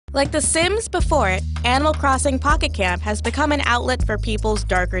Like The Sims before it, Animal Crossing Pocket Camp has become an outlet for people's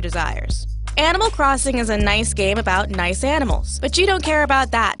darker desires. Animal Crossing is a nice game about nice animals, but you don't care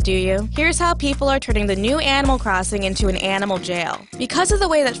about that, do you? Here's how people are turning the new Animal Crossing into an animal jail. Because of the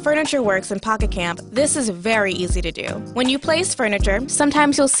way that furniture works in Pocket Camp, this is very easy to do. When you place furniture,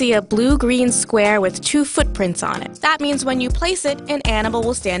 sometimes you'll see a blue-green square with 2 footprints on it. That means when you place it, an animal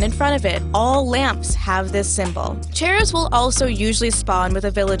will stand in front of it. All lamps have this symbol. Chairs will also usually spawn with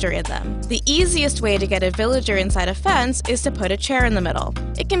a villager in them. The easiest way to get a villager inside a fence is to put a chair in the middle.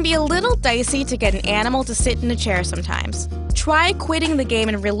 It can be a little dicey to get an animal to sit in a chair sometimes. Try quitting the game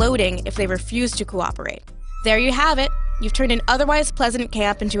and reloading if they refuse to cooperate. There you have it. You've turned an otherwise pleasant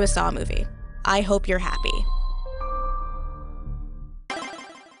camp into a Saw movie. I hope you're happy.